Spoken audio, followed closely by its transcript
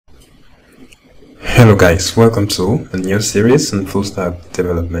Hello guys, welcome to a new series on full stack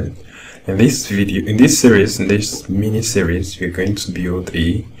development. In this mini series, we're going to build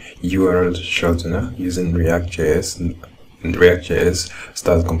a URL shortener using React.js and React.js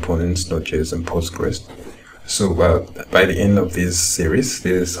style components, NodeJS and Postgres. So by the end of this series,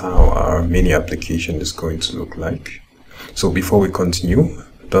 this is how our mini application is going to look like. So before we continue,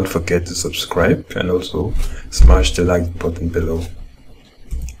 don't forget to subscribe and also smash the like button below.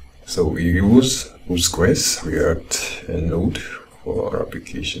 So we use Postgres, React, and Node for our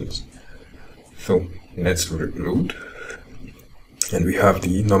applications. So let's reload. And we have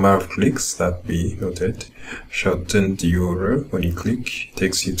the number of clicks that we noted. Shorten the URL. When you click, it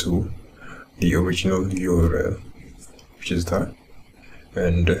takes you to the original URL, which is that.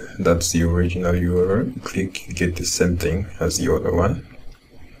 And that's the original URL. You click, you get the same thing as the other one.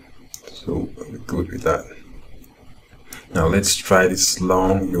 So we're good with that. Now let's try this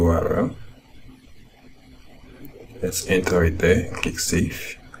long URL. Let's enter it there, click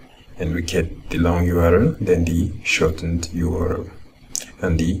save, and we get the long URL, then the shortened URL,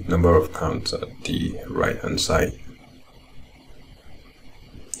 and the number of counts at the right hand side.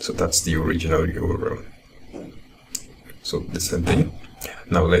 So that's the original URL. So the same thing.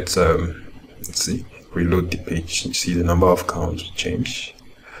 Now let's see, reload the page. You see the number of counts change.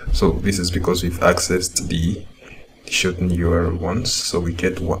 So this is because we've accessed the shortened URL once, so we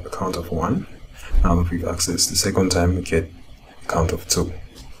get a count of 1. Now if we've accessed the second time, we get a count of 2.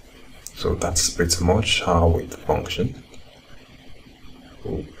 So that's pretty much how it functions.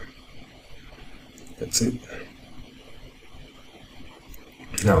 So that's it.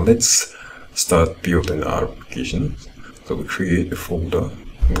 Now let's start building our application. So we create a folder.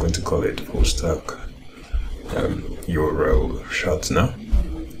 I'm going to call it full stack URL shortener.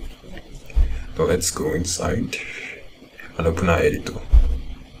 So let's go inside and open our editor.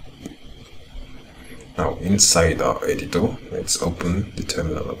 Now inside our editor, let's open the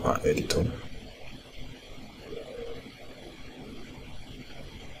terminal of our editor.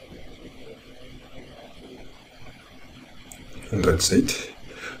 And that's it.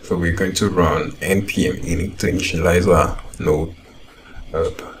 So we're going to run npm init to initialize our node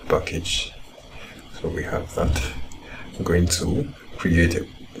package. So we have that. I'm going to create it.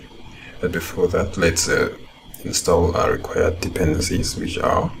 But before that, let's install our required dependencies, which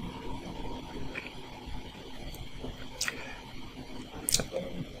are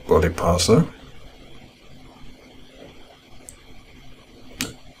body parser,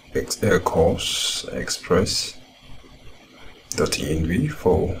 course express .env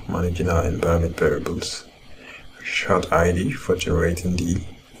for managing our environment variables, short ID for generating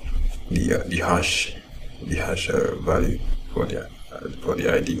the hash value for the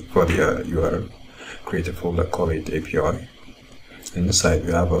ID for the URL. Create a folder, call it API. Inside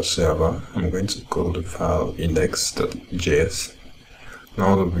we have our server. I'm going to call the file index.js.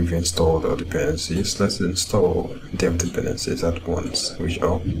 Now that we've installed our dependencies, let's install dev dependencies at once, which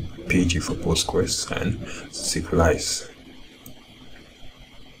are PG for Postgres and Sequelize.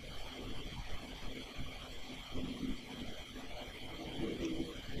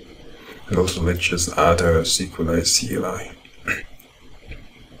 And also let's just add a Sequelize CLI.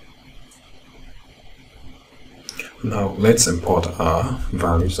 Now let's import our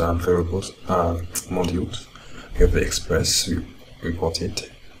values, our variables, our modules. We have the express, we import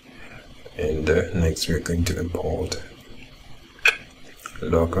it, and next we're going to import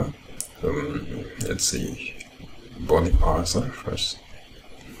logger. Let's see, body parser first,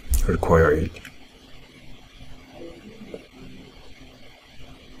 require it.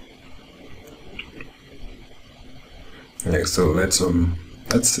 Next, so let's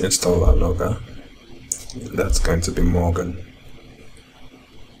install our logger. That's going to be Morgan.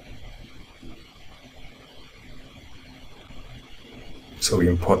 So we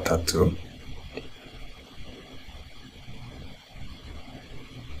import that too.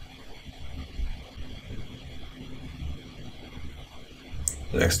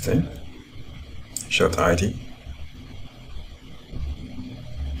 Next thing, short ID.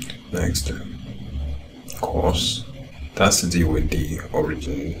 Next, course. That's to deal with the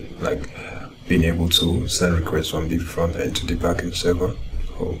origin, like being able to send requests from the front end to the backend server.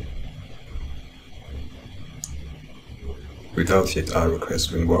 So without it, our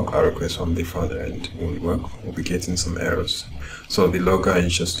request won't work. Our request from the front end won't work. We'll be getting some errors. So the logger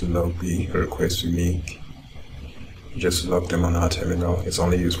is just to log the requests we make. Just log them on our terminal. It's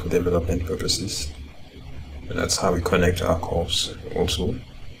only used for development purposes. And that's how we connect our calls. Also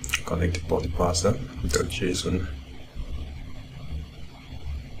connect the body parser with .json.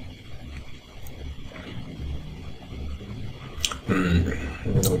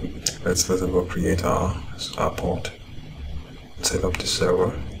 Let's first of all create our port, set up the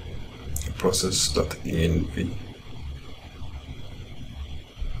server, process.env.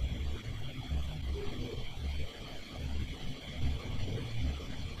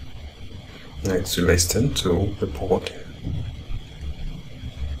 Next, listen to the port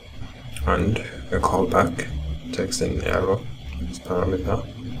and a callback text an error as parameter,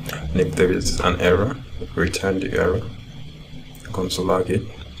 and if there is an error, return the error, console log it,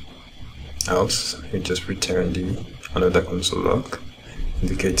 else you just return the another console log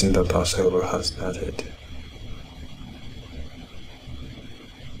indicating that our server has started.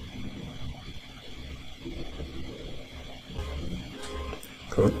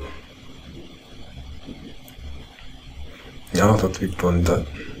 Good. Now that we've done that,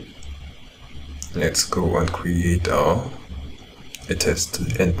 let's go and create a test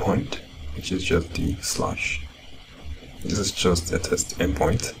endpoint, which is just the slash. This is just a test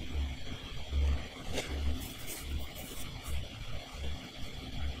endpoint.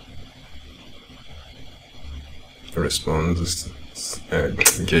 Response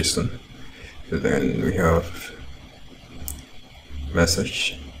JSON. Then we have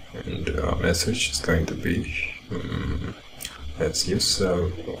message, and our message is going to be let's use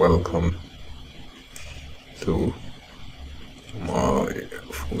welcome to my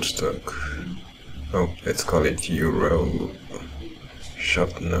full stack. Oh, let's call it URL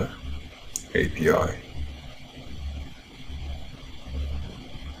Shortener API.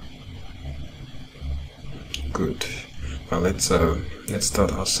 Good. Now let's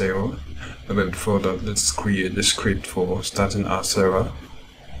start our server. But before that, let's create the script for starting our server.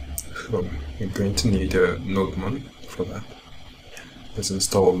 So we're going to need a nodemon for that. Let's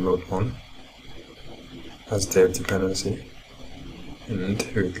install nodemon as dev dependency, and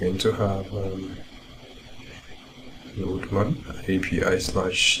we're going to have nodemon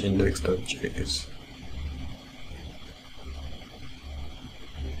API / index.js,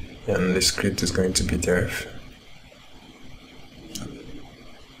 and the script is going to be dev.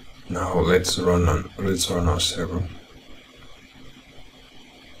 Now let's run our server.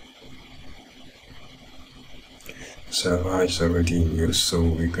 Server is already in use, so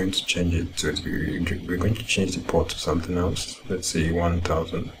we're going to change it to we're going to change the port to something else. Let's say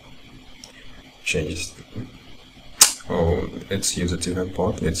 1000. Change it. Oh, let's use a different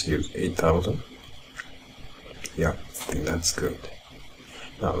port. Let's use 8000. Yeah, I think that's good.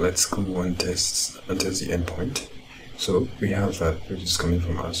 Now let's go and test the endpoint. So we have that which is coming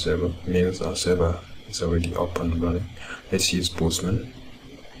from our server, means our server is already up and running. Let's use Postman.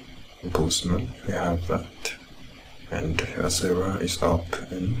 We have that, and our server is up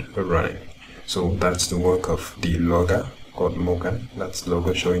and running. So that's the work of the logger called Morgan. That's the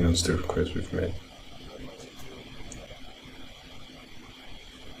logger showing us the request we've made.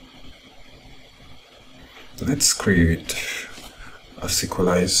 Let's create a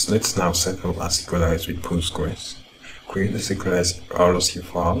Sequelize. Let's now set up a Sequelize with Postgres. Create a Sequelize RC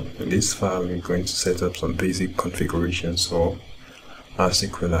file. In this file, we're going to set up some basic configurations for our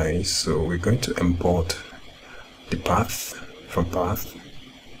Sequelize. So we're going to import the path from path,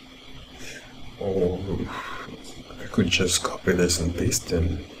 or I could just copy this and paste,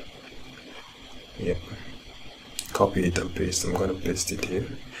 and yeah, copy it and paste. I'm going to paste it here.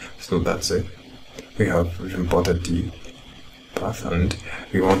 So that's it. We've imported the path, and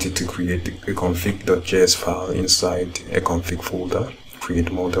we wanted to create a config.js file inside a config folder,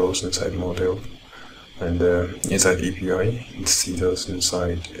 create models inside model, and inside API, instance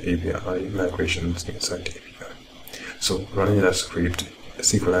inside API, migrations inside API. So running that script,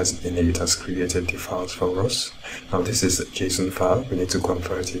 Sequelize init has created the files for us. Now this is a JSON file. We need to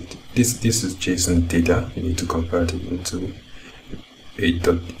convert it. This is JSON data. We need to convert it into a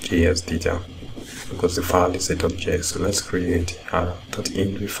 .js data, because the file is a .js. So let's create a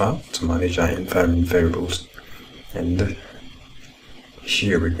 .env file to manage our environment variables, and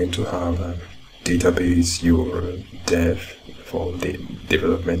here we're going to have database URL dev for the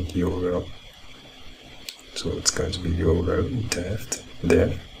development URL. So it's going to be URL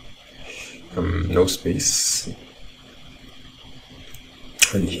dev, no space,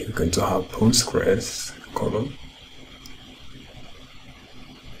 and here we're going to have Postgres column,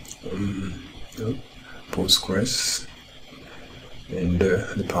 Postgres, and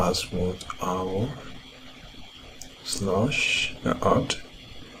the password our /out.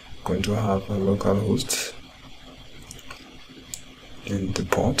 Going to have a localhost and the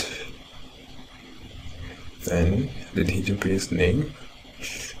port, then the database name.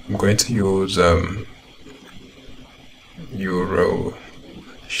 I'm going to use URL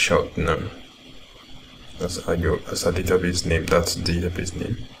Shortener as a database name. That's the database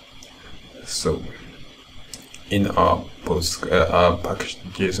name. So in our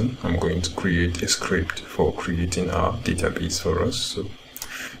package.json, I'm going to create a script for creating our database for us. So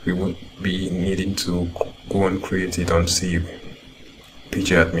we won't be needing to go and create it on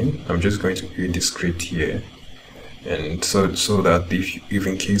pgadmin. I'm just going to create the script here, and so that if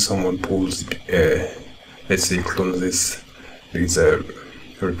in case someone pulls let's say clones this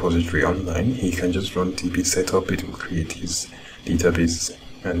repository online, he can just run db setup. It will create his database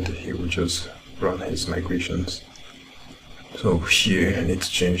and he will just run his migrations. So here I need to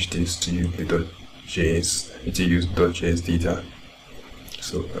change this to the .js, to use .js data.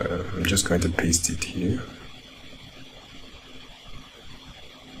 So I'm just going to paste it here.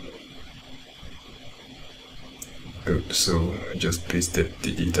 Good, so I just pasted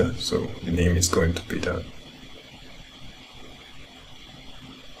the data, so the name is going to be that.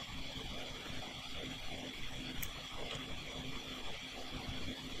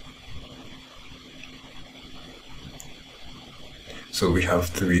 So we have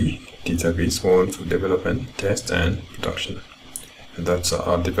three databases, one for development, test, and production. And that's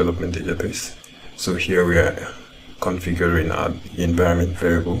our development database. So here we are configuring our environment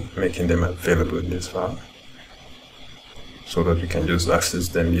variable, making them available in this file, so that we can just access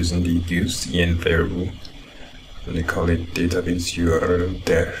them using the use env variable. And they call it database URL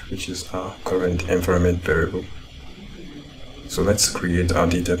there, which is our current environment variable. So let's create our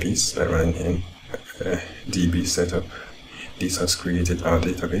database by running in db setup. This has created our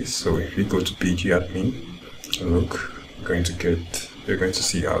database. So if we go to pgadmin, look, we're going to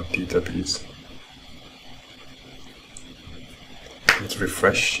see our database. Let's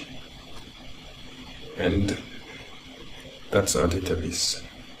refresh, and that's our database.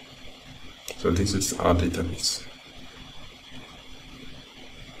 So this is our database.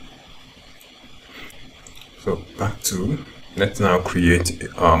 So back to, let's now create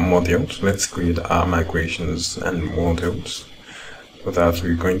our modules. Let's create our migrations and modules. For that,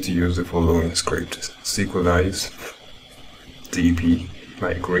 we're going to use the following script: sequelize db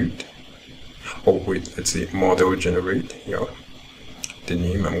migrate. Oh wait, let's say model generate. Yeah, the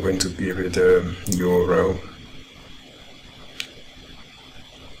name, I'm going to give it URL,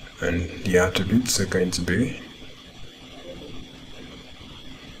 and the attributes are going to be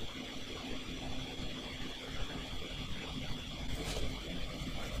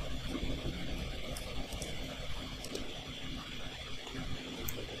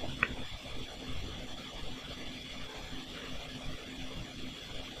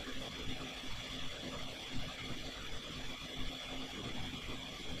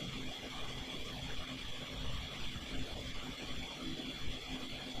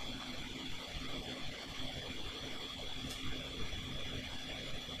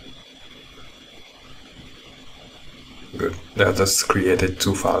good. That has created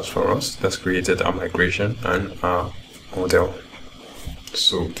two files for us. That's created our migration and our model.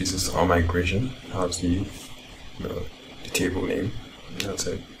 So this is our migration, has the table name. That's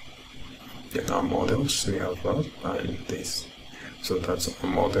it. Then our models, we have that and this. So that's our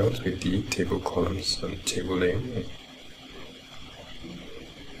models with the table columns and table name.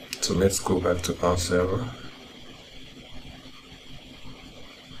 So let's go back to our server.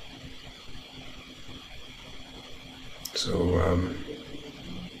 So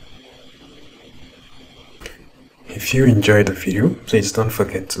if you enjoyed the video, please don't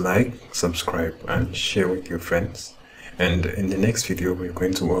forget to like, subscribe, and share with your friends. And in the next video, we're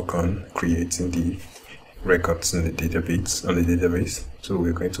going to work on creating the records in the database. So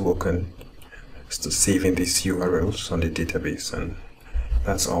we're going to work on saving these URLs on the database, and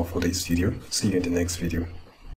that's all for this video. See you in the next video.